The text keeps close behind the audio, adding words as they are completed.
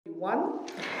31.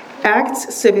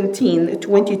 Acts 17,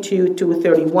 22 to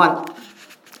 31.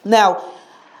 Now,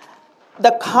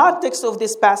 the context of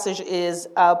this passage is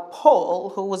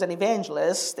Paul, who was an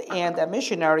evangelist and a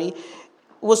missionary,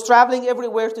 was traveling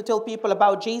everywhere to tell people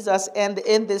about Jesus. And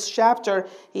in this chapter,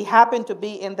 he happened to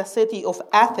be in the city of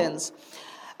Athens.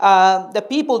 The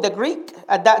people, the Greek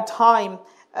at that time,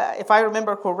 if I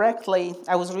remember correctly,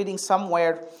 I was reading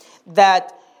somewhere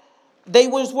that they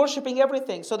was worshiping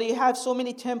everything. So they have so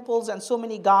many temples and so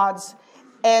many gods.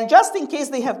 And just in case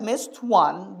they have missed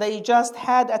one, they just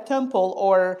had a temple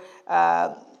or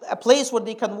a place where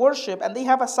they can worship. And they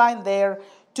have a sign there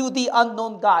to the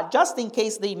unknown God, just in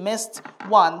case they missed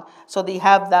one. So they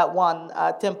have that one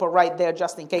temple right there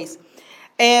just in case.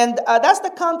 And that's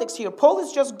the context here. Paul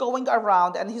is just going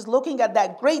around and he's looking at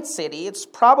that great city. It's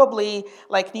probably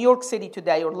like New York City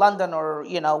today or London or,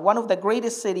 one of the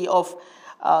greatest city of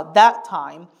that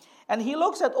time. And he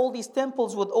looks at all these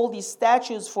temples with all these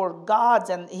statues for gods,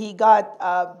 and he got,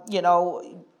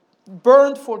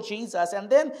 burned for Jesus. And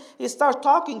then he starts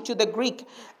talking to the Greek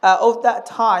of that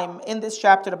time in this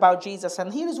chapter about Jesus.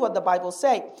 And here is what the Bible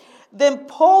says. Then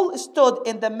Paul stood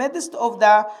in the midst of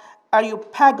the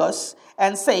Areopagus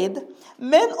and said,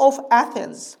 "Men of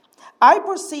Athens, I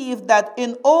perceive that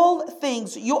in all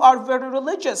things you are very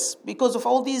religious because of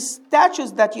all these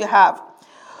statues that you have.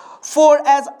 For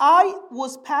as I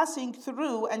was passing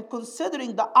through and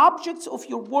considering the objects of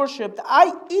your worship,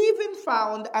 I even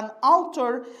found an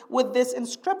altar with this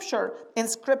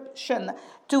inscription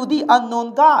to the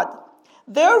unknown God.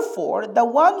 Therefore, the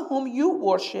one whom you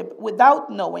worship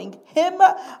without knowing, him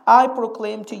I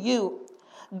proclaim to you.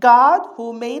 God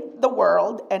who made the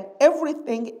world and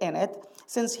everything in it,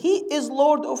 since he is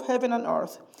Lord of heaven and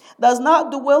earth, does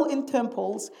not dwell in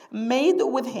temples made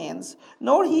with hands,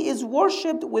 nor he is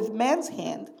worshipped with man's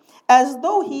hand, as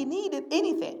though he needed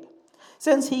anything,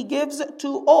 since he gives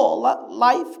to all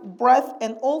life, breath,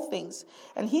 and all things.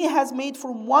 And he has made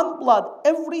from one blood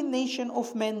every nation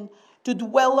of men to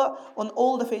dwell on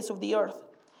all the face of the earth.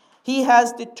 He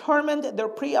has determined their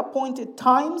pre-appointed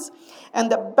times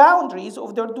and the boundaries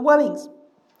of their dwellings,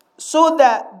 so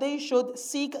that they should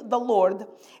seek the Lord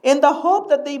in the hope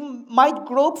that they might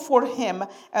grope for him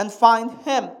and find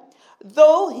him,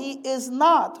 though he is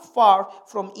not far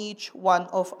from each one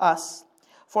of us.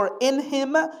 For in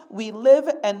him we live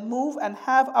and move and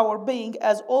have our being,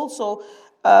 as also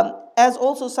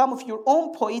some of your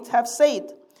own poets have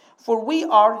said. For we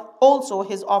are also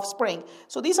his offspring."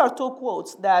 So these are two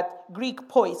quotes that Greek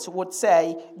poets would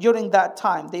say during that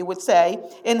time. They would say,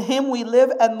 "In him we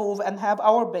live and move and have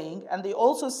our being." And they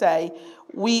also say,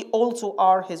 "We also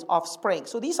are his offspring."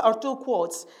 So these are two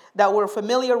quotes that were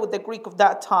familiar with the Greek of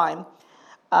that time.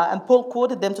 And Paul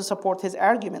quoted them to support his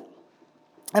argument.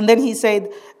 And then he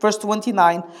said, verse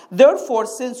 29, "Therefore,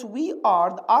 since we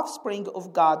are the offspring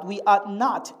of God, we ought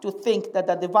not to think that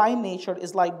the divine nature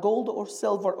is like gold or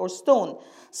silver or stone,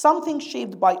 something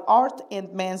shaped by art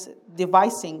and man's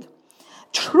devising.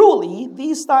 Truly,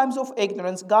 these times of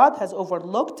ignorance God has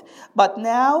overlooked, but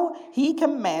now he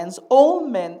commands all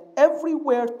men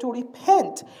everywhere to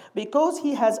repent, because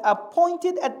he has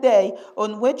appointed a day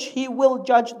on which he will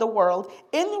judge the world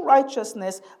in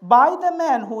righteousness by the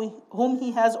man whom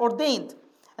he has ordained."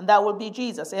 And that will be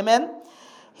Jesus. Amen.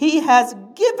 "He has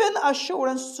given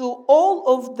assurance to all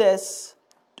of this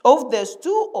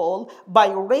to all by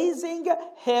raising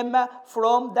him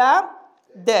from the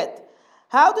dead."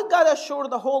 How did God assure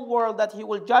the whole world that he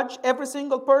will judge every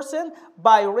single person?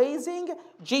 By raising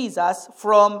Jesus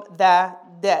from the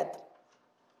dead.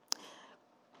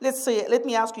 Let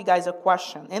me ask you guys a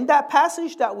question. In that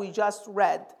passage that we just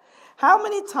read, how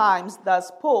many times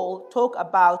does Paul talk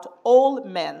about all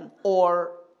men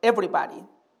or everybody?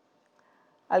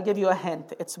 I'll give you a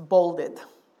hint. It's bolded.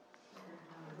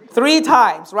 3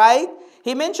 times, right?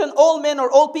 He mentioned all men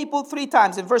or all people 3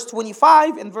 times. In verse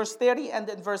 25, in verse 30, and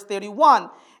in verse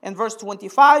 31. In verse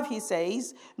 25, he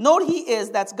says, "Nor he is,"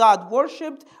 that's God,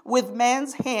 "worshipped with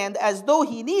man's hand as though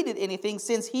he needed anything,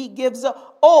 since he gives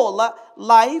all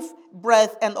life,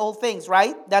 breath, and all things,"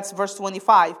 right? That's verse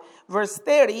 25. Verse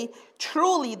 30,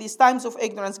 "Truly these times of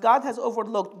ignorance God has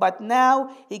overlooked, but now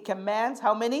he commands,"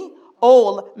 how many?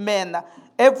 All men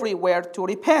everywhere to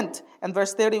repent. And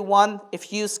verse 31,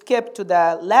 if you skip to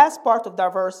the last part of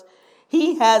that verse,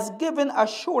 "He has given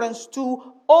assurance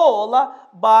to all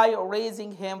by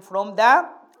raising him from the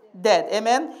dead."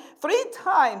 Amen. 3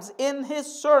 times in his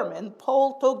sermon,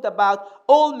 Paul talked about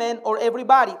all men or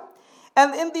everybody.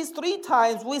 And in these 3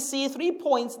 times, we see 3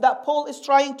 points that Paul is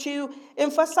trying to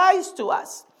emphasize to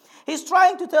us. He's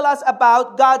trying to tell us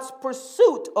about God's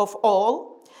pursuit of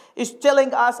all. He's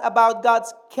telling us about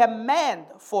God's command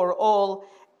for all.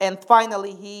 And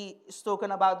finally, he is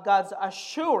talking about God's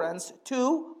assurance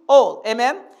to all.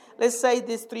 Amen? Let's say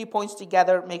these 3 points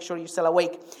together. Make sure you're still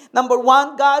awake. Number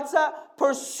 1, God's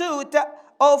pursuit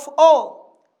of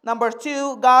all. Number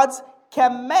 2, God's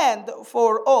command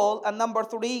for all. And number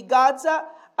 3, God's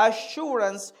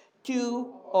assurance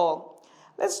to all.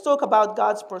 Let's talk about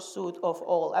God's pursuit of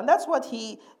all. And that's what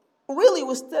he really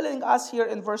was telling us here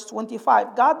in verse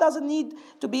 25. God doesn't need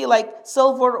to be like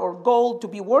silver or gold to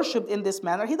be worshipped in this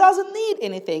manner. He doesn't need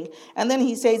anything. And then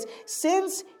he says,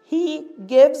 since he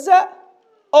gives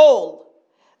all.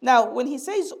 Now, when he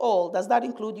says all, does that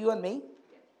include you and me?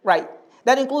 Right.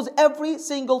 That includes every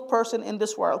single person in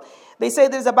this world. They say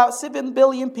there's about 7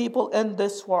 billion people in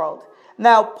this world.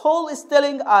 Now, Paul is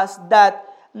telling us that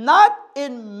not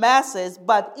in masses,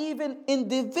 but even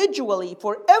individually,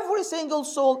 for every single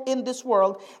soul in this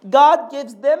world, God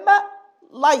gives them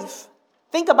life.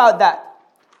 Think about that.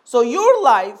 So your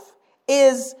life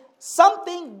is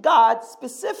something God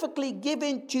specifically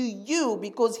given to you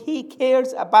because he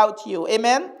cares about you.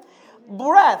 Amen?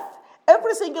 Breath.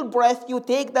 Every single breath you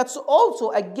take, that's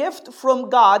also a gift from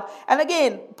God. And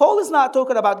again, Paul is not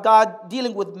talking about God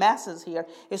dealing with masses here.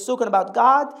 He's talking about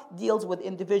God deals with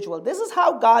individuals. This is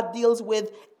how God deals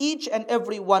with each and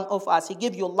every one of us. He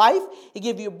gives you life. He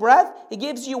gives you breath. He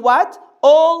gives you what?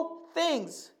 All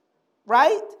things.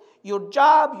 Right? Your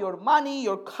job, your money,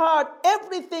 your car,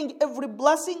 everything, every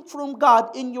blessing from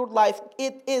God in your life,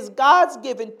 it is God's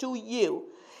given to you.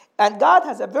 And God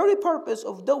has a very purpose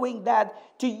of doing that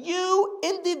to you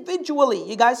individually.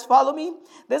 You guys follow me?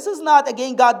 This is not,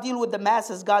 again, God deals with the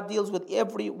masses. God deals with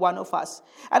every one of us.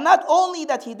 And not only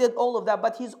that he did all of that,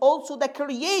 but he's also the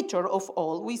creator of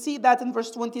all. We see that in verse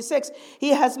 26. He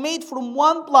has made from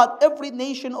one blood every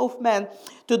nation of men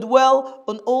to dwell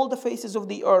on all the faces of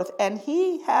the earth. And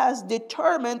he has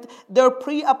determined their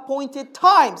pre-appointed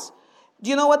times.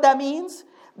 Do you know what that means?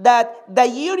 That the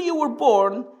year you were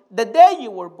born, the day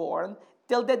you were born,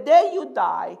 till the day you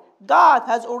die, God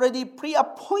has already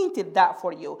pre-appointed that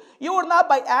for you. You were not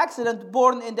by accident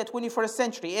born in the 21st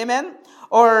century, amen?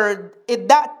 Or at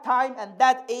that time and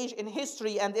that age in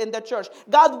history and in the church.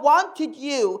 God wanted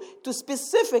you to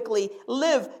specifically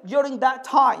live during that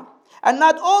time. And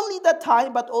not only the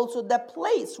time, but also the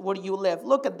place where you live.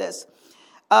 Look at this.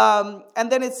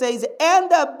 And then it says, and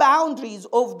the boundaries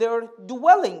of their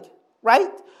dwelling,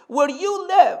 right? Where you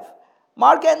live.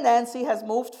 Mark and Nancy has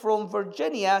moved from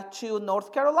Virginia to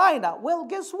North Carolina. Well,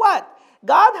 guess what?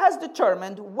 God has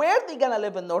determined where they're going to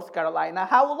live in North Carolina,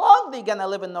 how long they're going to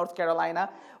live in North Carolina,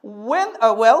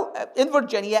 in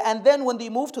Virginia, and then when they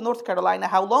move to North Carolina,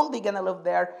 how long they're going to live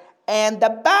there. And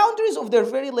the boundaries of their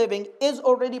very living is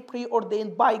already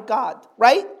preordained by God,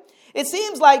 right? It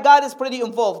seems like God is pretty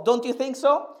involved. Don't you think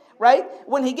so? Right?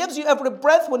 When he gives you every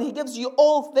breath, when he gives you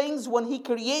all things, when he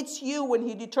creates you, when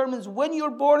he determines when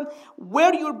you're born,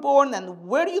 where you're born, and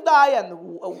where you die, and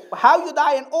how you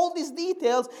die, and all these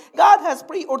details, God has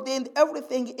preordained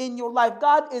everything in your life.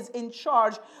 God is in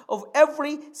charge of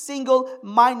every single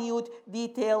minute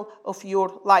detail of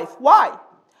your life. Why?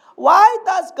 Why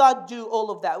does God do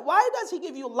all of that? Why does he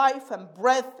give you life and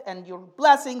breath and your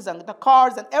blessings and the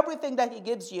cars and everything that he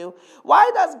gives you?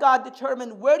 Why does God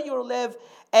determine where you live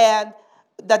and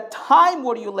the time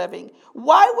where you're living?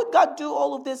 Why would God do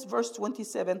all of this? Verse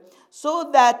 27,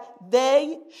 so that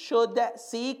they should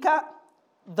seek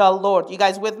the Lord. You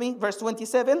guys with me? Verse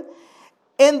 27,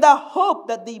 in the hope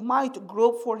that they might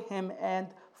grope for him and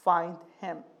find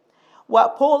him.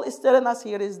 What Paul is telling us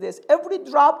here is this. Every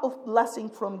drop of blessing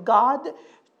from God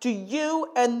to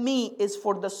you and me is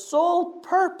for the sole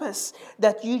purpose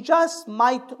that you just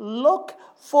might look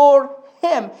for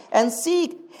him and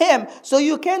seek him so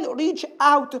you can reach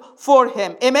out for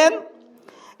him. Amen?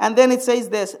 And then it says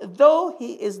this, though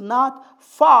he is not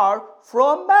far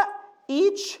from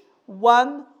each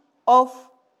one of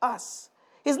us.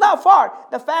 He's not far.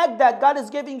 The fact that God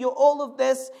is giving you all of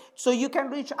this so you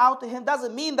can reach out to him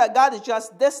doesn't mean that God is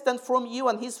just distant from you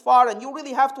and he's far and you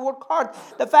really have to work hard.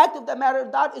 The fact of the matter,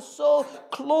 God is so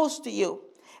close to you.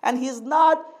 And he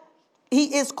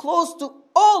is close to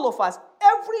all of us.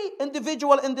 Every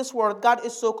individual in this world, God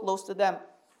is so close to them.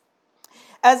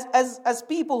 As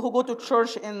people who go to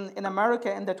church in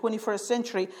America in the 21st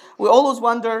century, we always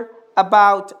wonder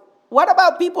about, what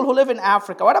about people who live in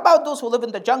Africa? What about those who live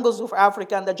in the jungles of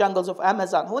Africa and the jungles of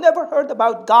Amazon, who never heard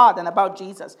about God and about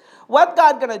Jesus? What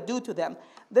God going to do to them?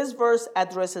 This verse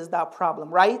addresses that problem,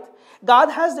 right? God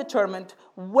has determined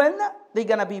when they're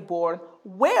going to be born,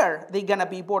 where they're going to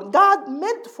be born. God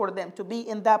meant for them to be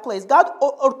in that place. God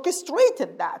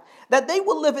orchestrated that they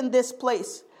will live in this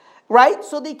place. right?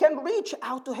 So they can reach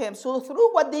out to him. So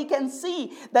through what they can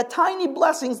see, the tiny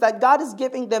blessings that God is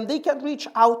giving them, they can reach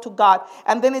out to God.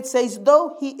 And then it says,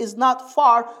 though he is not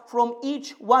far from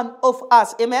each one of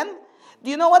us. Amen?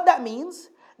 Do you know what that means?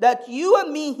 That you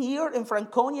and me here in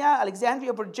Franconia,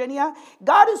 Alexandria, Virginia,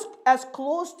 God is as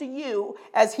close to you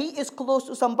as he is close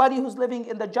to somebody who's living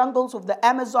in the jungles of the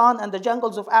Amazon and the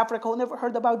jungles of Africa who never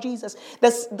heard about Jesus.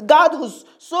 That's God who's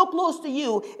so close to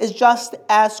you is just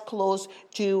as close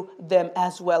to them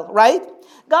as well, right?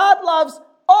 God loves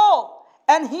all,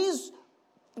 and he's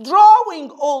drawing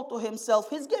all to himself.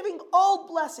 He's giving all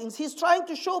blessings. He's trying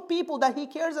to show people that he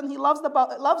cares and he loves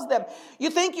them. You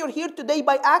think you're here today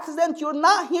by accident? You're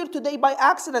not here today by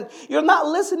accident. You're not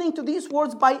listening to these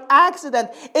words by accident.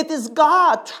 It is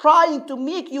God trying to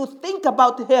make you think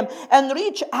about him and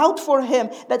reach out for him,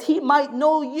 that he might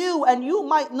know you and you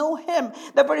might know him.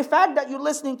 The very fact that you're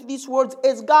listening to these words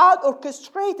is God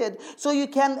orchestrated so you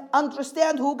can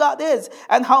understand who God is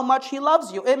and how much he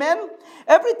loves you. Amen?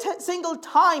 Every single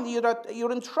time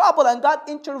you're in trouble and God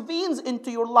intervenes into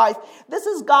your life, this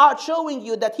is God showing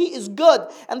you that he is good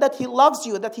and that he loves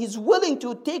you, that he's willing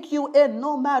to take you in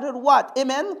no matter what.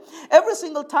 Amen? Every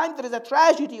single time there is a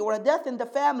tragedy or a death in the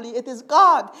family, it is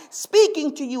God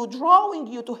speaking to you, drawing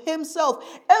you to himself.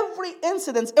 Every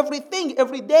incident, everything,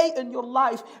 every day in your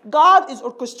life, God is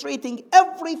orchestrating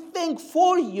everything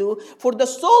for you for the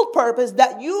sole purpose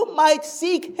that you might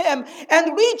seek him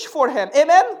and reach for him.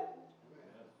 Amen?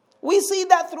 We see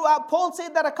that throughout. Paul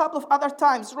said that a couple of other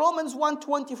times. Romans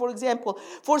 1:20, for example.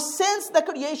 For since the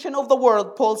creation of the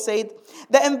world, Paul said,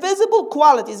 the invisible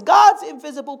qualities, God's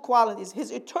invisible qualities, his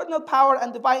eternal power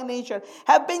and divine nature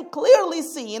have been clearly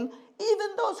seen, even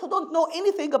those who don't know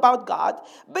anything about God,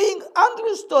 being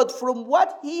understood from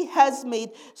what he has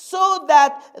made, so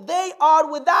that they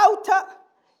are without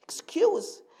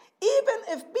excuse. Even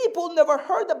if people never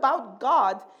heard about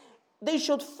God, they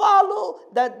should follow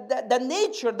the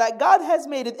nature that God has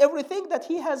made in everything that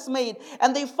he has made.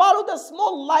 And they follow the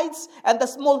small lights and the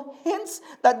small hints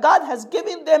that God has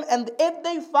given them. And if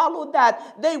they follow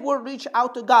that, they will reach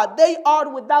out to God. They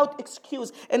are without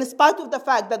excuse, in spite of the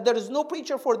fact that there is no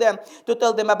preacher for them to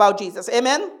tell them about Jesus.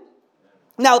 Amen?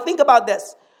 Now think about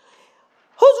this.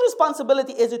 Whose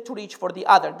responsibility is it to reach for the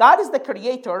other? God is the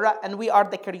creator and we are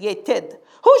the created.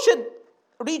 Who should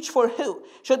reach for who?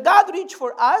 Should God reach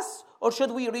for us or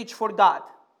should we reach for God?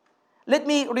 Let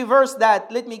me reverse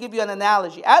that. Let me give you an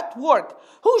analogy. At work,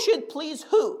 who should please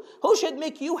who? Who should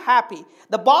make you happy?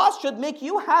 The boss should make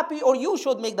you happy or you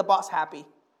should make the boss happy?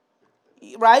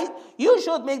 Right? You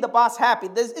should make the boss happy.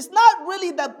 It's not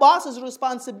really the boss's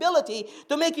responsibility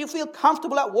to make you feel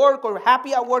comfortable at work or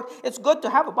happy at work. It's good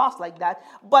to have a boss like that.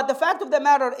 But the fact of the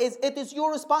matter is, it is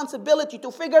your responsibility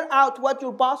to figure out what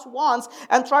your boss wants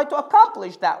and try to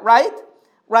accomplish that, right?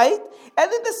 Right?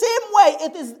 And in the same way,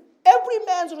 it is every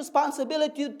man's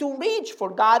responsibility to reach for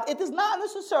God. It is not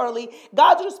necessarily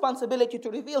God's responsibility to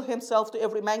reveal himself to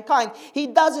every mankind. He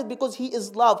does it because he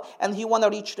is love and he wants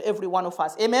to reach to every one of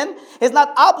us. Amen? He's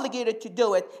not obligated to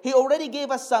do it. He already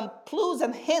gave us some clues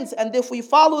and hints, and if we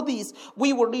follow these,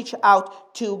 we will reach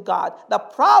out to God. The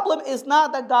problem is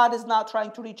not that God is not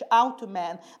trying to reach out to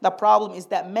man. The problem is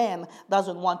that man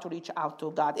doesn't want to reach out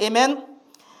to God. Amen?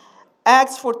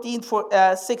 Acts 14,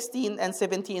 16 and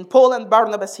 17. Paul and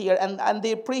Barnabas here, and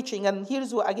they're preaching. And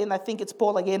here's what, again, I think it's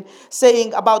Paul again,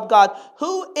 saying about God,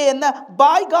 who in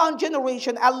bygone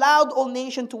generation allowed all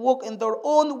nations to walk in their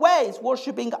own ways,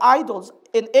 worshiping idols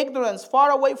in ignorance, far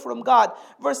away from God.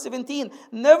 Verse 17.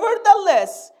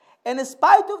 Nevertheless, in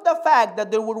spite of the fact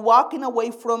that they were walking away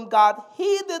from God,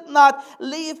 he did not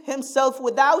leave himself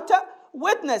without a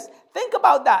witness. Think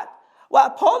about that.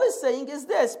 What Paul is saying is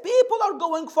this: people are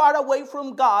going far away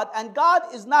from God, and God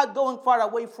is not going far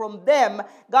away from them.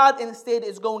 God instead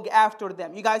is going after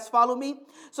them. You guys follow me?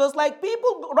 So it's like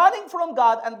people running from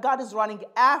God, and God is running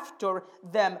after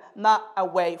them, not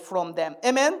away from them.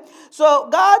 Amen? So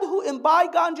God, who in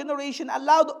bygone generation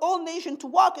allowed all nations to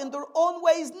walk in their own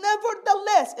ways,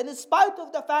 nevertheless, in spite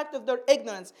of the fact of their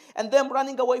ignorance and them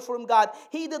running away from God,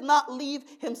 he did not leave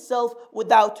himself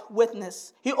without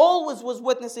witness. He always was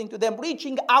witnessing to them,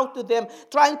 reaching out to them,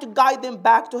 trying to guide them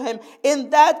back to him. In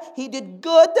that he did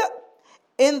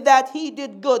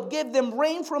good. Give them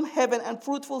rain from heaven and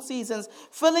fruitful seasons,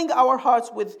 filling our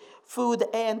hearts with food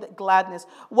and gladness.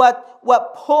 What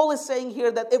Paul is saying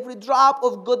here, that every drop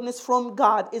of goodness from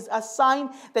God is a sign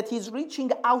that he's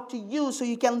reaching out to you, so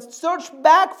you can search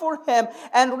back for him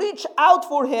and reach out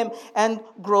for him and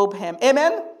grope him.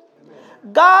 Amen?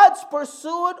 Amen. God's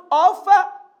pursuit of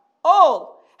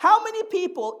all. How many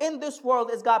people in this world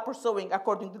is God pursuing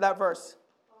according to that verse?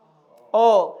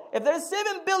 All. If there's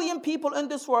 7 billion people in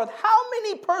this world, how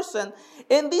many person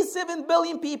in these 7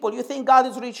 billion people you think God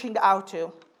is reaching out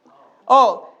to?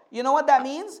 All. You know what that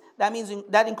means? That means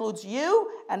that includes you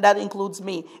and that includes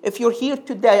me. If you're here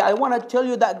today, I want to tell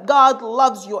you that God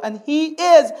loves you and He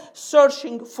is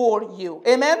searching for you.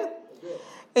 Amen?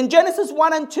 In Genesis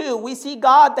 1 and 2, we see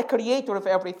God, the creator of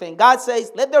everything. God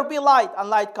says, let there be light, and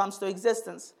light comes to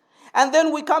existence. And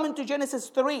then we come into Genesis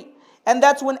 3, and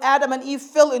that's when Adam and Eve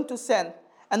fell into sin.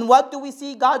 And what do we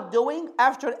see God doing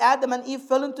after Adam and Eve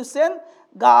fell into sin?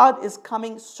 God is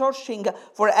coming searching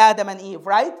for Adam and Eve,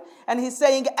 right? And He's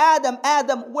saying, Adam,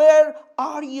 Adam, where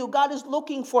are you? God is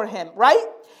looking for him, right?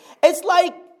 It's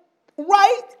like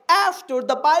right after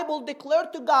the Bible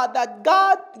declared to God that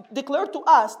God declared to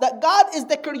us that God is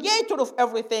the creator of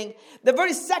everything, the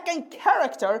very second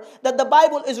character that the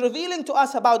Bible is revealing to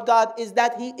us about God is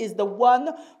that He is the one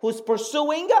who's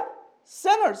pursuing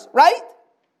sinners, right?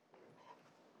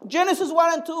 Genesis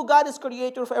 1 and 2, God is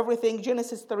creator of everything.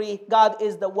 Genesis 3, God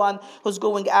is the one who's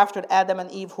going after Adam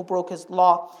and Eve who broke His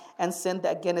law and sinned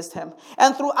against Him.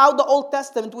 And throughout the Old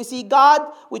Testament, we see God,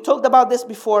 we talked about this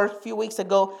before a few weeks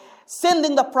ago,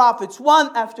 sending the prophets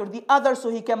one after the other so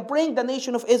He can bring the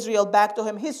nation of Israel back to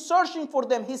Him. He's searching for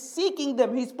them. He's seeking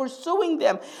them. He's pursuing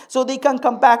them so they can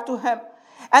come back to Him.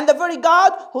 And the very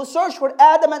God who searched for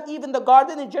Adam and Eve in the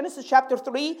garden in Genesis chapter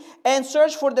 3 and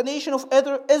searched for the nation of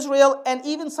Israel and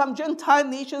even some Gentile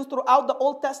nations throughout the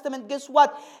Old Testament, guess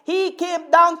what? He came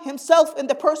down Himself in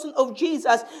the person of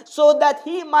Jesus so that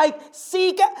He might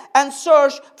seek and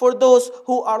search for those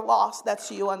who are lost.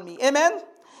 That's you and me. Amen?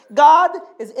 God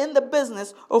is in the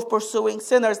business of pursuing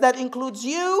sinners. That includes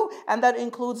you and that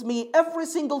includes me. Every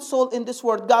single soul in this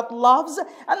world, God loves,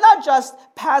 and not just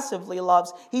passively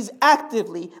loves. He's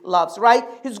actively loves, right?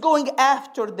 He's going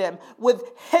after them with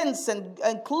hints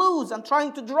and clues and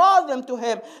trying to draw them to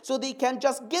Him so they can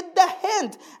just get the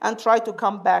hint and try to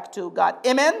come back to God.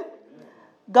 Amen?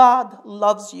 God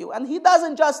loves you. And He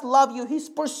doesn't just love you. He's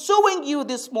pursuing you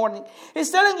this morning. He's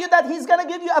telling you that He's going to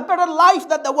give you a better life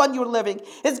than the one you're living.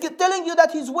 He's telling you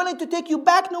that He's willing to take you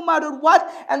back no matter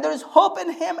what. And there is hope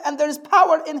in Him. And there is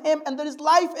power in Him. And there is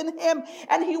life in Him.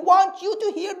 And He wants you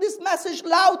to hear this message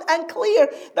loud and clear.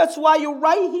 That's why you're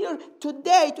right here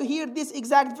today to hear these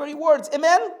exact very words.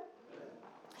 Amen?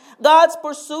 God's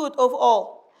pursuit of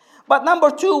all. But number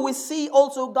 2, we see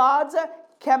also God's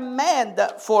command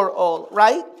for all,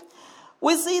 right?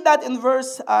 We see that in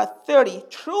verse 30.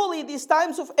 Truly, these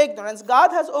times of ignorance God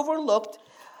has overlooked,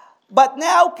 but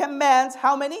now commands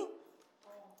how many?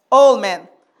 All men.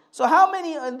 So how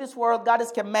many in this world God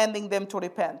is commanding them to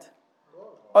repent?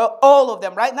 All of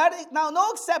them, right? Now,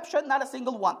 no exception, not a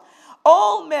single one.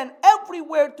 All men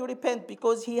everywhere to repent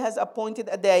because He has appointed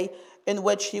a day in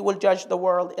which He will judge the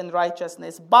world in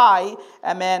righteousness by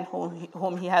a man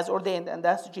whom He has ordained, and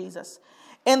that's Jesus.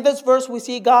 In this verse, we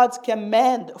see God's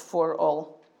command for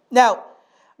all. Now,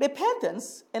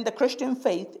 repentance in the Christian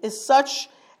faith is such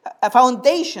a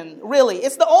foundation, really.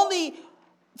 It's the only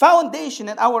foundation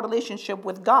in our relationship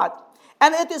with God.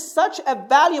 And it is such a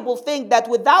valuable thing that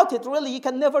without it, really, you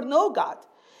can never know God.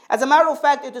 As a matter of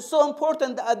fact, it is so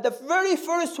important that the very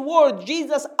first word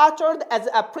Jesus uttered as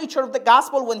a preacher of the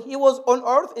gospel when He was on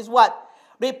earth is what?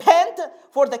 Repent,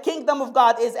 for the kingdom of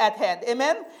God is at hand.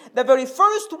 Amen? The very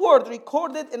first word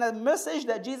recorded in a message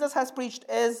that Jesus has preached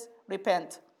is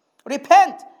repent.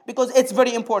 Repent, because it's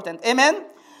very important. Amen?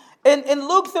 In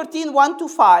Luke 13,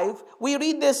 1-5, we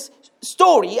read this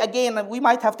story. Again, we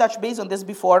might have touched base on this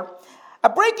before. A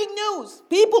breaking news.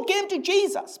 People came to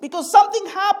Jesus because something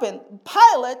happened.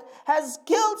 Pilate has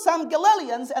killed some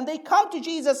Galileans and they come to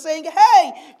Jesus saying,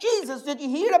 hey, Jesus, did you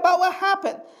hear about what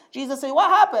happened? Jesus said, what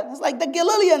happened? It's like the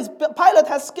Galileans Pilate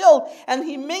has killed and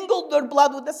he mingled their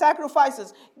blood with the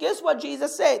sacrifices. Guess what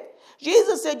Jesus said?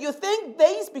 Jesus said, you think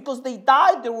these, because they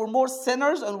died, they were more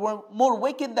sinners and were more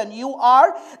wicked than you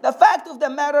are? The fact of the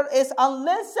matter is,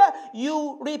 unless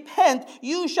you repent,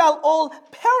 you shall all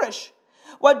perish.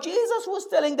 What Jesus was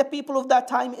telling the people of that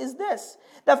time is this.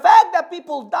 The fact that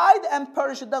people died and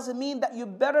perished doesn't mean that you're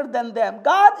better than them.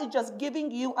 God is just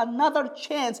giving you another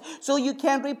chance so you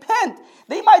can repent.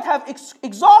 They might have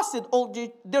exhausted all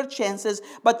their chances,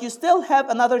 but you still have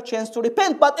another chance to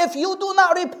repent. But if you do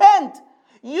not repent,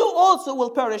 you also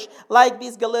will perish like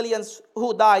these Galileans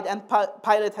who died and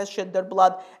Pilate has shed their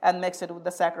blood and mixed it with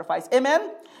the sacrifice.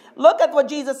 Amen? Look at what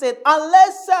Jesus said.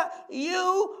 Unless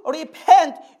you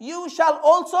repent, you shall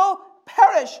also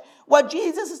perish. What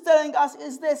Jesus is telling us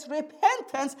is this.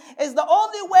 Repentance is the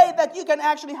only way that you can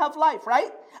actually have life,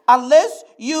 right? Unless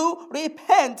you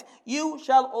repent, you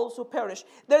shall also perish.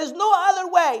 There is no other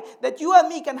way that you and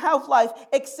me can have life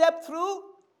except through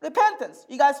repentance.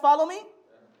 You guys follow me?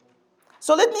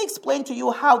 So let me explain to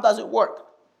you how does it work.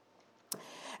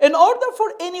 In order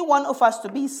for any one of us to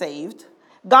be saved,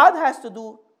 God has to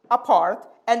do a part,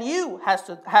 and you have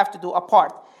to do a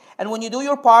part. And when you do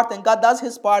your part and God does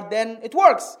his part, then it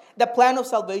works. The plan of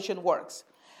salvation works.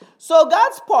 So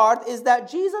God's part is that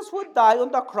Jesus would die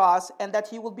on the cross and that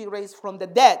he will be raised from the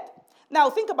dead. Now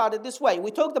think about it this way.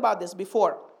 We talked about this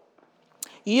before.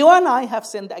 You and I have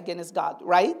sinned against God,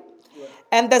 right? Yeah.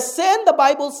 And the sin, the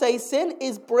Bible says, sin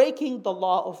is breaking the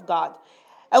law of God.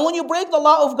 And when you break the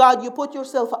law of God, you put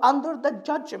yourself under the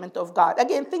judgment of God.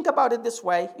 Again, think about it this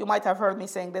way. You might have heard me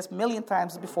saying this 1,000,000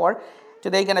 times before.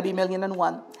 Today going to be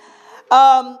 1,000,001.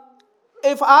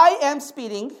 If I am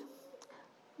speeding,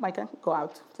 Micah, go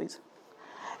out, please.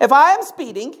 If I am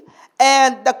speeding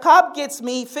and the cop gets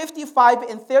me 55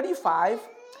 and 35,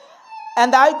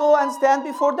 and I go and stand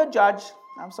before the judge,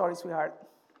 I'm sorry, sweetheart.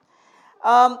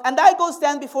 And I go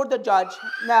stand before the judge.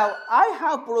 Now, I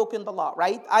have broken the law,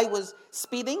 right? I was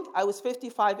speeding. I was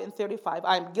 55 and 35.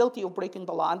 I'm guilty of breaking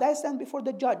the law. And I stand before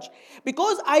the judge.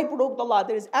 Because I broke the law,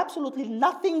 there is absolutely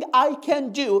nothing I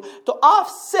can do to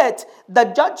offset the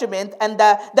judgment and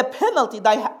the penalty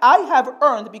that I have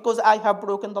earned because I have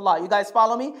broken the law. You guys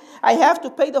follow me? I have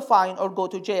to pay the fine or go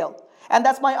to jail. And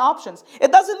that's my options.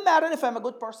 It doesn't matter if I'm a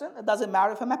good person. It doesn't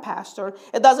matter if I'm a pastor.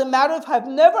 It doesn't matter if I've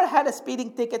never had a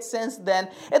speeding ticket since then.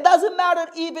 It doesn't matter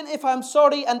even if I'm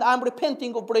sorry and I'm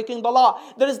repenting of breaking the law.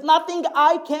 There is nothing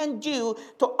I can do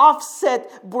to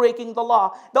offset breaking the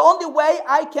law. The only way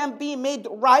I can be made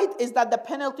right is that the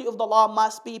penalty of the law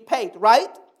must be paid,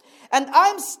 right? And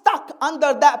I'm stuck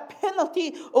under that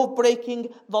penalty of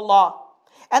breaking the law.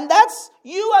 And that's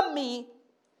you and me.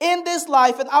 In this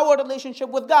life and our relationship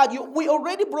with God, we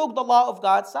already broke the law of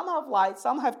God. Some have lied,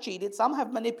 some have cheated, some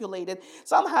have manipulated,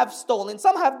 some have stolen,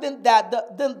 some have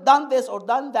done this or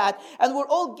done that. And we're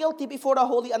all guilty before a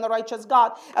holy and a righteous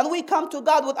God. And we come to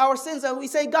God with our sins and we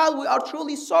say, God, we are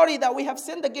truly sorry that we have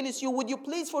sinned against you. Would you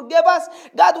please forgive us?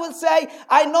 God will say,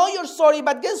 I know you're sorry,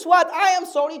 but guess what? I am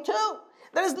sorry too.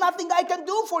 There is nothing I can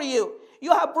do for you.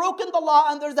 You have broken the law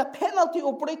and there's a penalty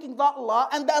of breaking that law.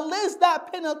 And unless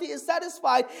that penalty is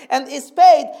satisfied and is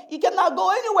paid, you cannot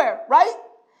go anywhere, right?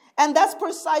 And that's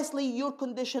precisely your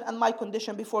condition and my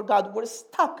condition before God. We're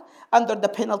stuck under the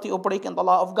penalty of breaking the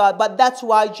law of God. But that's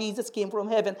why Jesus came from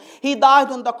heaven. He died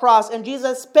on the cross and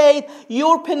Jesus paid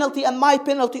your penalty and my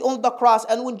penalty on the cross.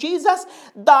 And when Jesus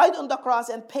died on the cross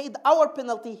and paid our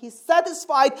penalty, he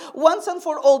satisfied once and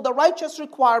for all the righteous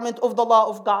requirement of the law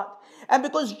of God. And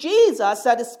because Jesus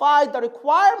satisfied the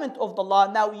requirement of the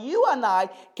law, now you and I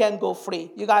can go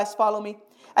free. You guys follow me?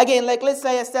 Again, like let's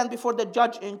say I stand before the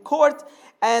judge in court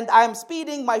and I'm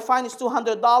speeding. My fine is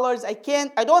 $200.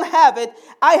 I don't have it.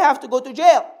 I have to go to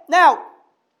jail. Now,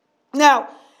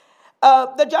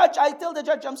 the judge, I tell the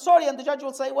judge, I'm sorry. And the judge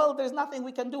will say, well, there's nothing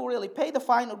we can do really. Pay the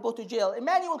fine or go to jail.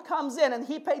 Emmanuel comes in and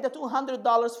he paid the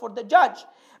 $200 for the judge.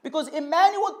 Because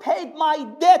Emmanuel paid my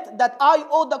debt that I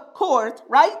owe the court,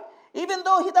 right? Even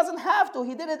though he doesn't have to,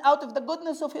 he did it out of the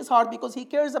goodness of his heart because he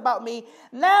cares about me.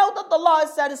 Now that the law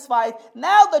is satisfied,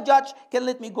 now the judge can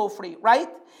let me go free, right?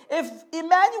 If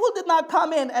Emmanuel did not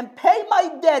come in and pay my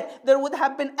debt, there would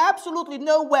have been absolutely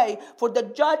no way for the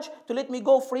judge to let me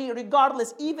go free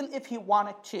regardless, even if he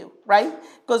wanted to, right?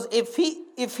 Because if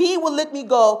he will let me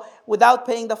go without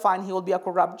paying the fine, he will be a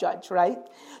corrupt judge, right?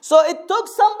 So it took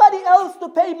somebody else to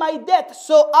pay my debt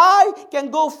so I can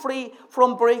go free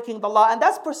from breaking the law. And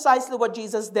that's precisely what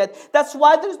Jesus did. That's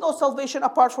why there's no salvation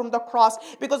apart from the cross.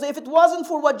 Because if it wasn't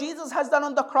for what Jesus has done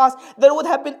on the cross, there would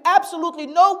have been absolutely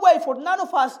no way for none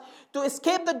of us to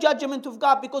escape the judgment of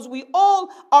God, because we all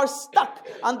are stuck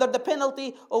under the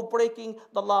penalty of breaking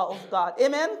the law of God.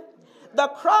 Amen? The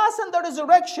cross and the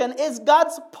resurrection is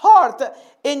God's part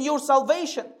in your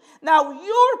salvation. Now,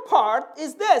 your part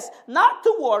is this: not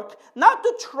to work, not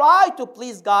to try to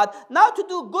please God, not to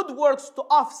do good works to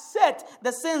offset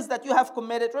the sins that you have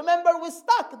committed. Remember, we're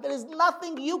stuck. There is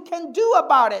nothing you can do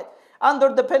about it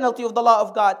under the penalty of the law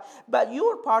of God. But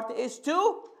your part is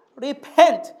to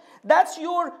repent. That's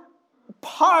your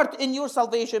part in your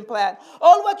salvation plan.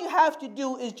 All what you have to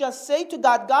do is just say to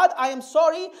God, God, I am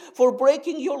sorry for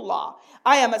breaking your law.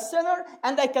 I am a sinner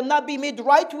and I cannot be made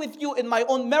right with you in my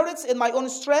own merits, in my own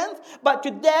strength. But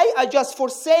today I just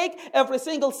forsake every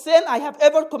single sin I have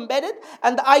ever committed.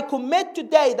 And I commit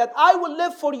today that I will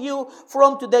live for you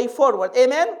from today forward.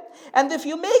 Amen? And if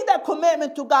you make that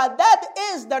commitment to God, that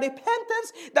is the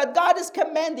repentance that God is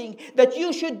commanding that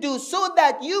you should do, so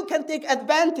that you can take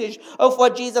advantage of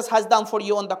what Jesus has done for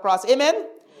you on the cross. Amen?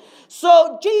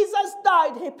 So Jesus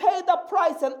died. He paid the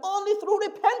price. And only through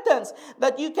repentance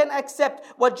that you can accept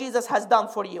what Jesus has done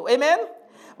for you. Amen?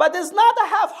 But it's not a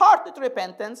half-hearted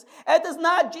repentance. It is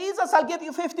not, Jesus, I'll give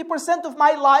you 50% of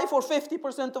my life or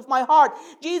 50% of my heart.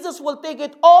 Jesus will take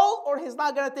it all, or he's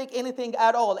not going to take anything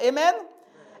at all. Amen?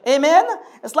 Amen?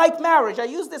 It's like marriage. I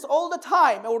use this all the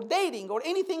time, or dating, or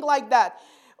anything like that.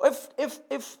 If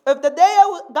the day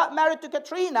I got married to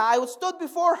Katrina, I stood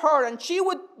before her and she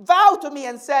would vow to me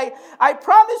and say, I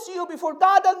promise you before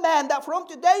God and man that from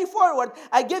today forward,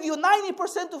 I give you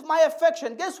 90% of my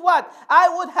affection. Guess what?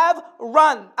 I would have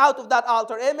run out of that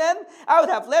altar. Amen? I would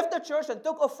have left the church and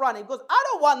took off running because I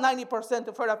don't want 90%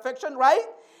 of her affection, right?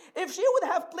 If she would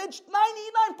have pledged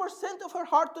 99% of her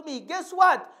heart to me, guess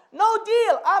what? No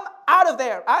deal. I'm out of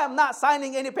there. I am not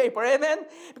signing any paper. Amen?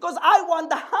 Because I want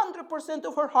the 100%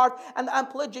 of her heart and I'm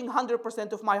pledging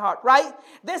 100% of my heart. Right?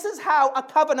 This is how a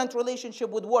covenant relationship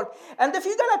would work. And if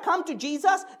you're going to come to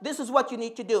Jesus, this is what you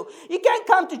need to do. You can't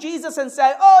come to Jesus and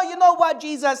say, oh, you know what,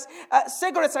 Jesus,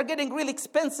 cigarettes are getting really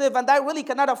expensive and I really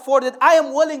cannot afford it. I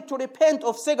am willing to repent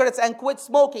of cigarettes and quit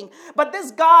smoking. But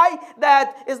this guy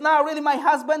that is now really my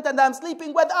husband and I'm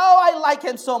sleeping with, oh, I like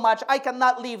him so much. I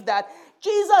cannot leave that.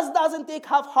 Jesus doesn't take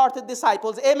half-hearted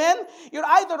disciples. Amen? You're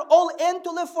either all in to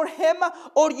live for him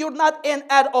or you're not in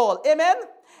at all. Amen?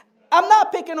 I'm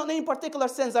not picking on any particular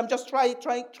sins. I'm just trying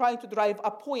to drive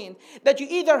a point that you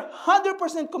either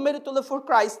 100% committed to live for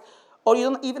Christ or you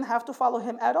don't even have to follow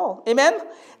him at all. Amen?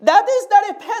 That is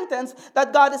the repentance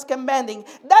that God is commanding.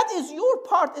 That is your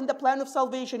part in the plan of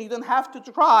salvation. You don't have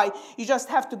to try. You just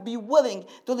have to be willing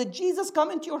to let Jesus come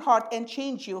into your heart and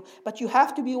change you. But you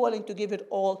have to be willing to give it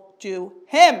all to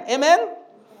him. Amen?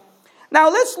 Now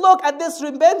let's look at this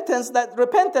repentance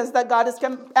that God is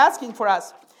asking for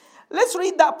us. Let's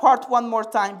read that part one more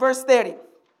time. Verse 30.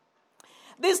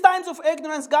 These times of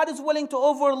ignorance God is willing to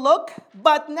overlook,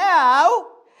 but now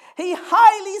he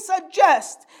highly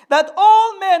suggests that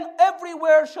all men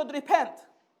everywhere should repent.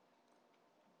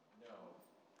 No.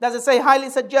 Does it say highly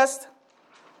suggest?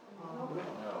 No.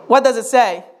 What does it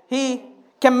say? He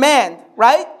command,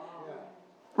 right? Yeah.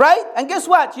 Right? And guess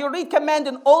what? You read command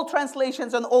in all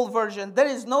translations and all versions. There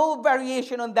is no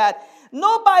variation on that.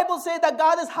 No Bible says that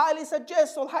God is highly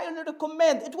suggest or highly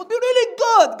recommend. It would be really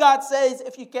good, God says,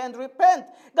 if you can't repent.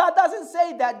 God doesn't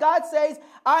say that. God says,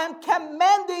 I am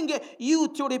commanding you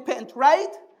to repent, right?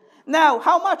 Now,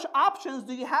 how much options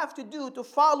do you have to do to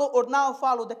follow or not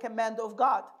follow the command of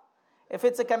God? If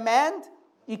it's a command,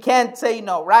 you can't say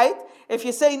no, right? If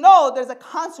you say no, there's a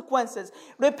consequences.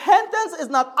 Repentance is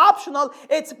not optional,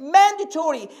 it's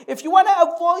mandatory. If you want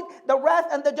to avoid the wrath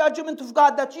and the judgment of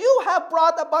God that you have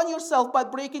brought upon yourself by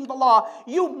breaking the law,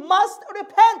 you must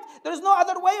repent. There's no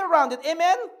other way around it.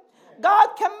 Amen? God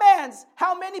commands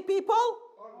how many people?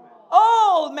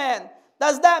 All men.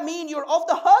 Does that mean you're off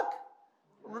the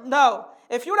hook? No.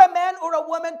 If you're a man or a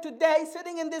woman today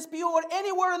sitting in this pew or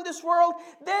anywhere in this world,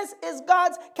 this is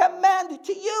God's command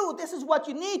to you. This is what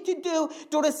you need to do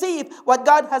to receive what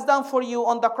God has done for you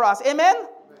on the cross. Amen?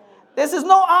 This is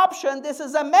no option. This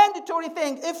is a mandatory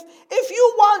thing. If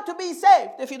you want to be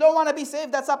saved, if you don't want to be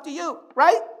saved, that's up to you,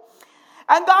 right?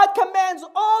 And God commands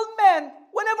all men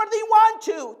whenever they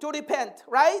want to repent,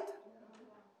 right?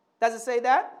 Does it say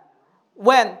that?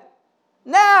 When?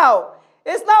 Now.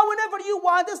 It's not whenever you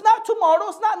want. It's not tomorrow.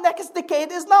 It's not next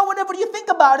decade. It's not whenever you think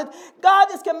about it.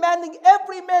 God is commanding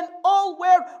every man all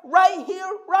where right here,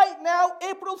 right now,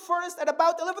 April 1st at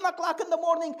about 11 o'clock in the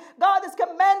morning. God is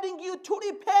commanding you to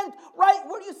repent right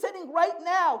where you're sitting right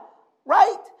now.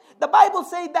 Right? The Bible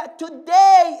says that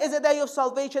today is a day of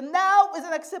salvation. Now is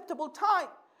an acceptable time.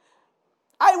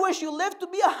 I wish you lived to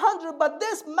be 100, but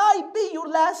this might be your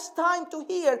last time to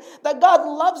hear that God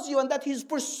loves you and that he's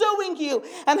pursuing you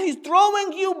and he's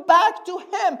drawing you back to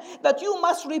him, that you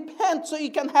must repent so you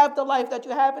can have the life that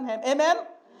you have in him. Amen?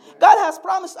 God has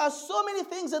promised us so many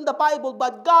things in the Bible,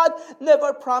 but God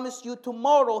never promised you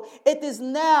tomorrow. It is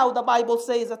now, the Bible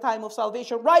says, a time of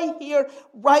salvation. Right here,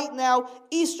 right now,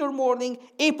 Easter morning,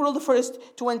 April the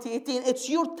 1st, 2018. It's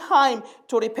your time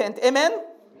to repent. Amen?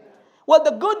 Well,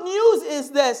 the good news is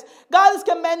this. God is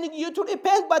commanding you to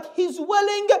repent, but he's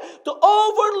willing to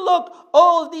overlook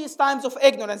all these times of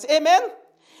ignorance. Amen?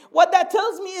 What that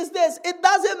tells me is this. It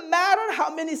doesn't matter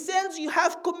how many sins you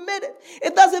have committed.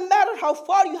 It doesn't matter how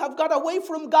far you have got away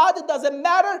from God. It doesn't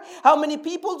matter how many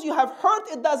people you have hurt.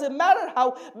 It doesn't matter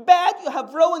how bad you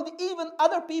have ruined even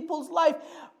other people's life.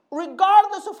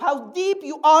 Regardless of how deep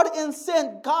you are in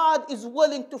sin, God is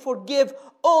willing to forgive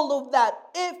all of that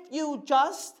if you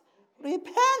just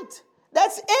repent.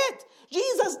 That's it.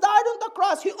 Jesus died on the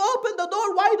cross. He opened the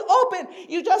door wide open.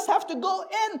 You just have to go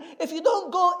in. If you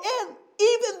don't go in,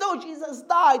 even though Jesus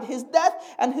died, his death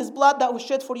and his blood that was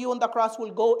shed for you on the cross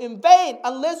will go in vain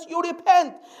unless you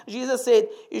repent. Jesus said,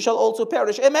 you shall also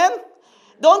perish. Amen?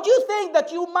 Don't you think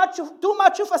that you're too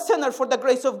much of a sinner for the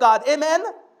grace of God? Amen?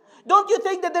 Don't you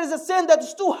think that there's a sin that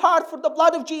is too hard for the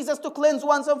blood of Jesus to cleanse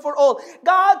once and for all?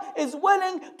 God is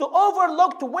willing to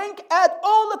overlook, to wink at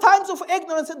all the times of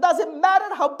ignorance. It doesn't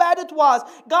matter how bad it was.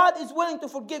 God is willing to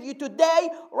forgive you today,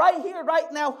 right here,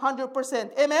 right now,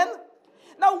 100%. Amen?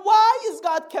 Now, why is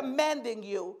God commanding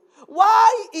you?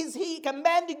 Why is he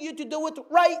commanding you to do it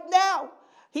right now?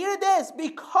 Here it is,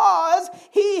 because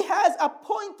he has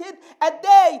appointed a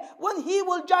day when he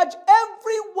will judge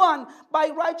everyone by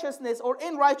righteousness or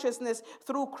in righteousness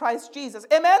through Christ Jesus.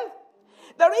 Amen?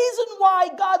 The reason why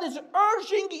God is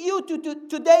urging you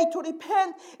today to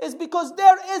repent is because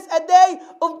there is a day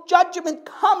of judgment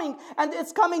coming, and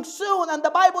it's coming soon. And the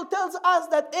Bible tells us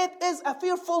that it is a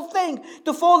fearful thing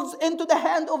to fall into the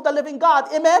hand of the living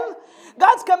God. Amen?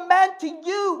 God's command to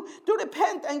you to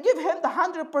repent and give him the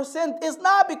 100% is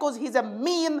not because he's a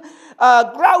mean,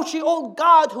 grouchy old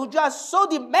God who just so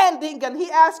demanding and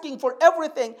he asking for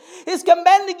everything. He's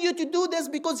commanding you to do this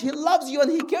because he loves you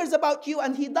and he cares about you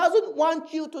and he doesn't want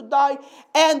you to die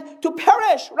and to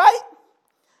perish, right?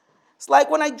 It's like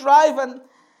when I drive and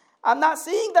I'm not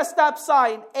seeing the stop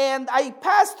sign and I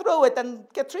pass through it and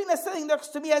Katrina is sitting next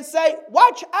to me and say,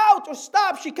 watch out or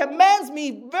stop. She commands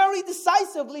me very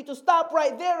decisively to stop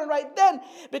right there and right then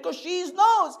because she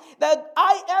knows that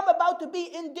I am about to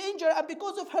be in danger, and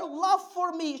because of her love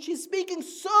for me, she's speaking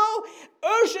so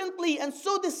urgently and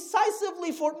so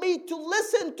decisively for me to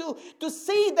listen to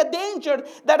see the danger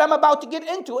that I'm about to get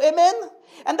into. Amen?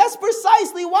 And that's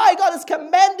precisely why God is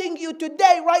commanding you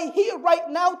today, right here, right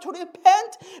now, to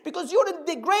repent, because you're in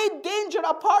the great danger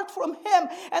apart from him,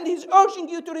 and he's urging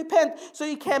you to repent so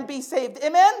you can be saved.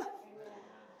 Amen?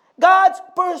 God's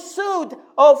pursuit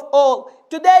of all.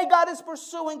 Today, God is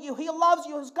pursuing you. He loves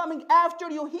you. He's coming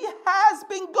after you. He has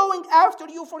been going after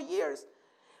you for years.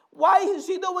 Why is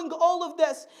he doing all of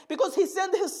this? Because he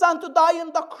sent his son to die on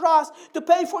the cross to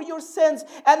pay for your sins.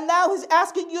 And now he's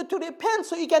asking you to repent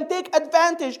so you can take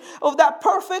advantage of that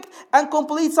perfect and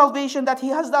complete salvation that he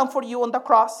has done for you on the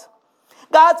cross.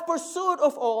 God's pursuit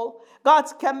of all.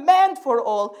 God's command for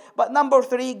all. But number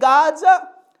 3, God's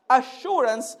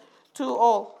assurance to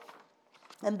all.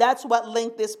 And that's what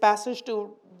linked this passage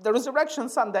to the Resurrection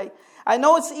Sunday. I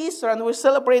know it's Easter and we're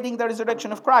celebrating the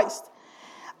resurrection of Christ.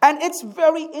 And it's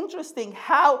very interesting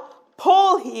how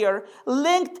Paul here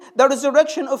linked the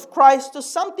resurrection of Christ to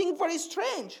something very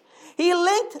strange. He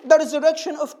linked the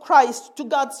resurrection of Christ to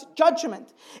God's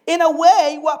judgment. In a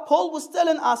way, what Paul was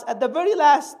telling us at the very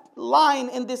last line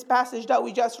in this passage that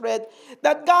we just read,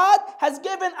 that God has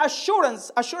given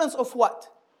assurance. Assurance of what?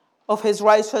 Of his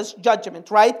righteous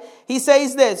judgment, right? He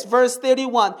says this, verse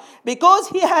 31, because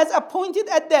he has appointed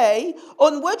a day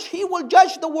on which he will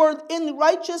judge the world in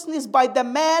righteousness by the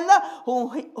man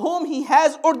whom he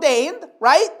has ordained,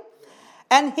 right?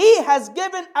 And he has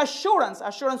given assurance.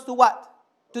 Assurance to what?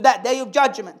 To that day of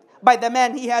judgment by the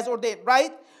man he has ordained,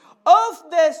 right? Of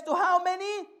this to how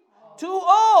many? To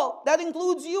all. That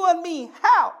includes you and me.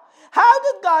 How? How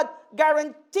did God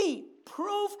guarantee,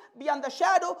 prove beyond the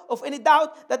shadow of any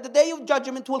doubt that the day of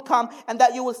judgment will come and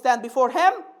that you will stand before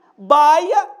him? By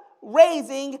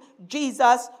raising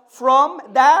Jesus from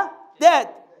the dead.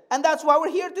 And that's why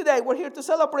we're here today. We're here to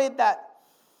celebrate that.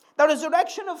 The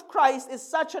resurrection of Christ is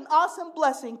such an awesome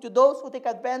blessing to those who take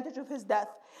advantage of his death.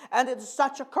 And it is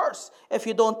such a curse if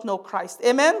you don't know Christ.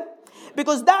 Amen?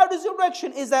 Because that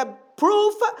resurrection is a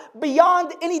proof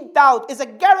beyond any doubt, is a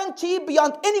guarantee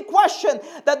beyond any question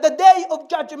that the day of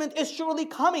judgment is surely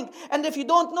coming. And if you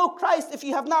don't know Christ, if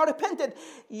you have not repented,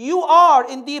 you are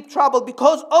in deep trouble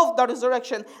because of the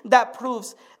resurrection that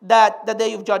proves that the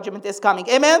day of judgment is coming.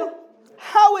 Amen?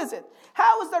 How is it?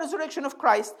 How is the resurrection of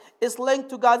Christ is linked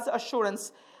to God's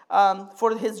assurance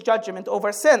for his judgment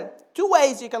over sin? 2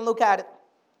 ways you can look at it.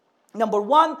 Number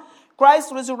 1,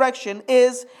 Christ's resurrection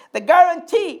is the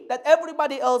guarantee that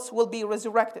everybody else will be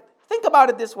resurrected. Think about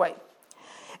it this way.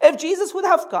 If Jesus would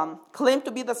have come, claimed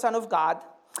to be the Son of God,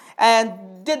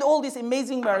 and did all these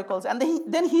amazing miracles, and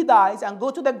then he dies and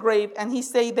go to the grave, and he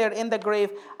stayed there in the grave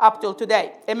up till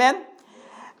today. Amen?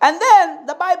 And then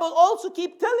the Bible also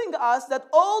keeps telling us that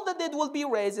all the dead will be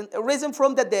risen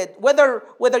from the dead.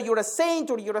 Whether you're a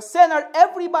saint or you're a sinner,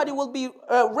 everybody will be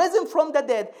risen from the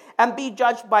dead and be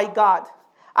judged by God.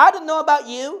 I don't know about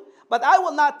you, but I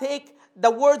will not take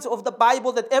the words of the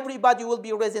Bible that everybody will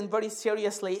be risen very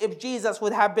seriously if Jesus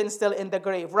would have been still in the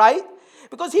grave, right?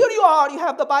 Because here you are, you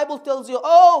have the Bible tells you,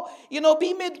 oh,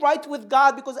 be made right with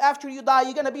God, because after you die,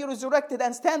 you're going to be resurrected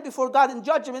and stand before God in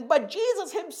judgment. But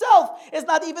Jesus himself is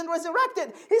not even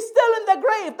resurrected. He's still in the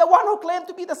grave. The one who claimed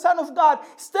to be the Son of God,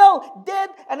 still dead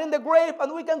and in the grave,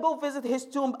 and we can go visit his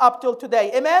tomb up till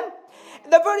today. Amen?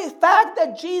 The very fact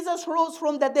that Jesus rose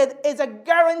from the dead is a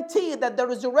guarantee that the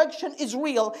resurrection is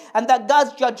real and that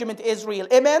God's judgment is real.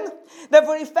 Amen? The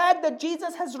very fact that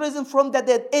Jesus has risen from the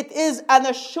dead, it is an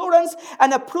assurance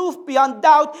and a proof beyond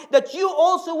doubt that you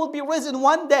also will be risen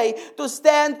one day to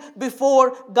stand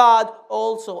before God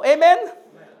also. Amen?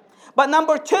 But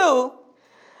number two,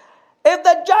 if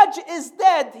the judge is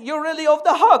dead, you're really off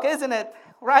the hook, isn't it?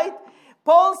 Right?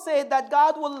 Paul said that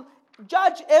God will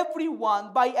judge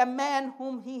everyone by a man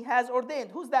whom he has ordained.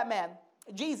 Who's that man?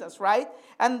 Jesus, right?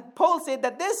 And Paul said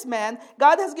that this man,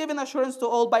 God has given assurance to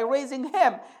all by raising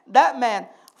him, that man,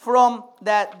 from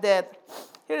that dead.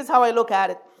 Here's how I look at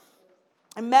it.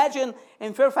 Imagine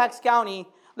in Fairfax County,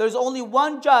 there's only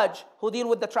one judge who deals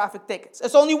with the traffic tickets.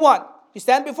 It's only one. You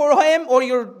stand before him, or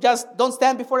you just don't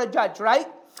stand before a judge, right?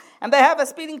 And they have a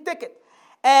speeding ticket.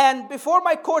 And before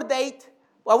my court date,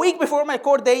 a week before my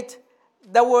court date,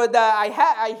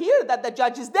 I hear that the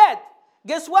judge is dead.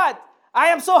 Guess what? I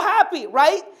am so happy,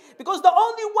 right? Because the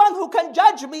only one who can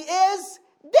judge me is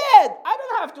dead. I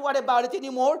don't have to worry about it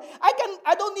anymore.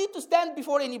 I don't need to stand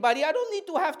before anybody. I don't need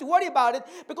to have to worry about it,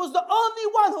 because the only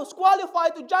one who's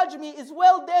qualified to judge me is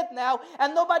well dead now,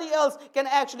 and nobody else can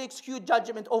actually execute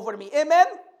judgment over me. Amen?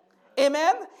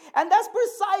 Amen? And that's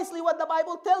precisely what the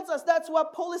Bible tells us. That's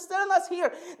what Paul is telling us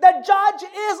here. The judge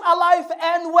is alive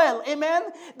and well. Amen?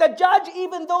 The judge,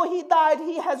 even though he died,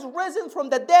 he has risen from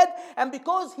the dead. And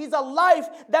because he's alive,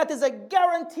 that is a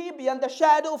guarantee beyond the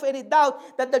shadow of any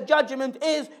doubt that the judgment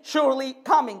is surely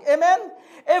coming. Amen?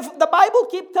 If the Bible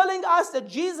keeps telling us that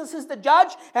Jesus is the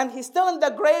judge and he's still in the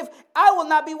grave, I will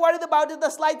not be worried about it the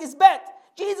slightest bit.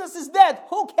 Jesus is dead.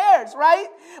 Who cares, right?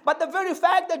 But the very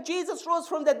fact that Jesus rose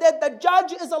from the dead, the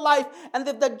judge is alive. And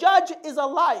if the judge is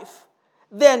alive,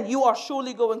 then you are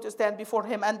surely going to stand before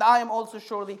him. And I am also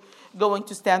surely going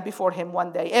to stand before him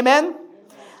one day. Amen?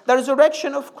 The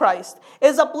resurrection of Christ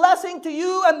is a blessing to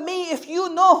you and me if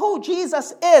you know who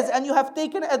Jesus is and you have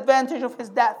taken advantage of his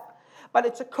death. But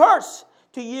it's a curse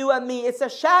to you and me. It's a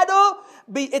shadow.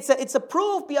 It's a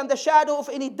proof beyond the shadow of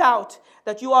any doubt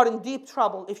that you are in deep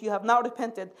trouble if you have not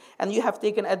repented and you have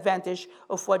taken advantage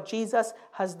of what Jesus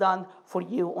has done for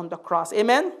you on the cross.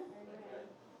 Amen? Amen.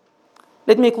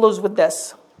 Let me close with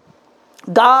this.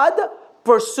 God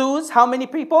pursues how many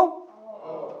people?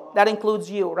 Oh. That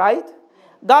includes you, right?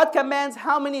 God commands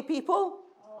how many people?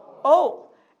 Oh.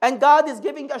 And God is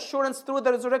giving assurance through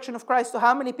the resurrection of Christ to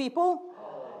how many people?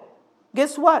 Oh.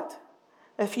 Guess what?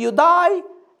 If you die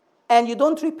and you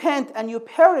don't repent and you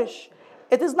perish,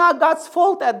 it is not God's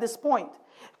fault at this point.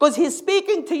 Because he's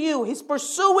speaking to you. He's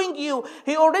pursuing you.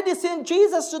 He already sent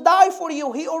Jesus to die for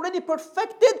you. He already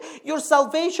perfected your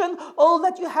salvation. All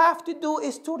that you have to do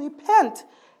is to repent.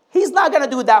 He's not going to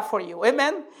do that for you.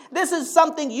 Amen? This is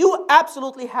something you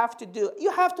absolutely have to do.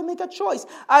 You have to make a choice.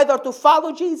 Either to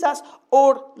follow Jesus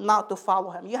or not to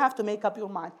follow him. You have to make up your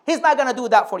mind. He's not going to do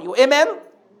that for you. Amen?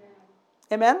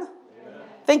 Amen? Amen?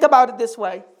 Think about it this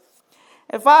way.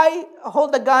 If I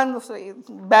hold a gun,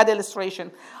 bad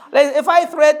illustration. If I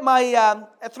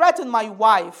threaten my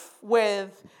wife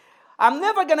with, I'm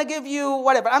never going to give you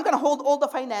whatever. I'm going to hold all the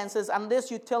finances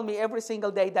unless you tell me every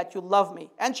single day that you love me.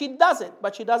 And she does it,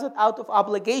 but she does it out of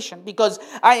obligation because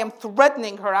I am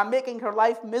threatening her. I'm making her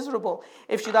life miserable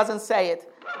if she doesn't say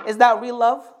it. Is that real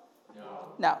love?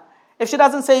 No. If she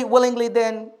doesn't say it willingly,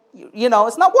 then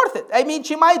it's not worth it. I mean,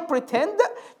 she might pretend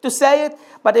to say it,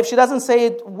 but if she doesn't say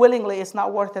it willingly, it's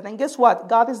not worth it. And guess what?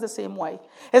 God is the same way.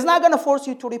 He's not going to force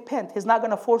you to repent. He's not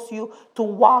going to force you to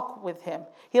walk with him.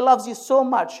 He loves you so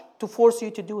much to force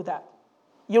you to do that.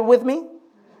 You're with me?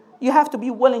 You have to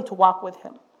be willing to walk with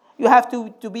him. You have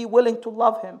to be willing to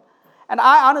love him. And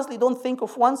I honestly don't think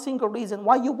of one single reason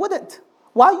why you wouldn't.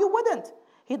 Why you wouldn't?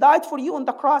 He died for you on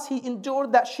the cross. He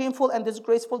endured that shameful and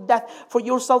disgraceful death for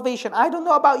your salvation. I don't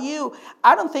know about you.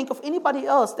 I don't think of anybody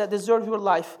else that deserves your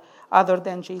life other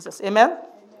than Jesus. Amen?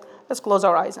 Let's close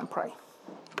our eyes and pray.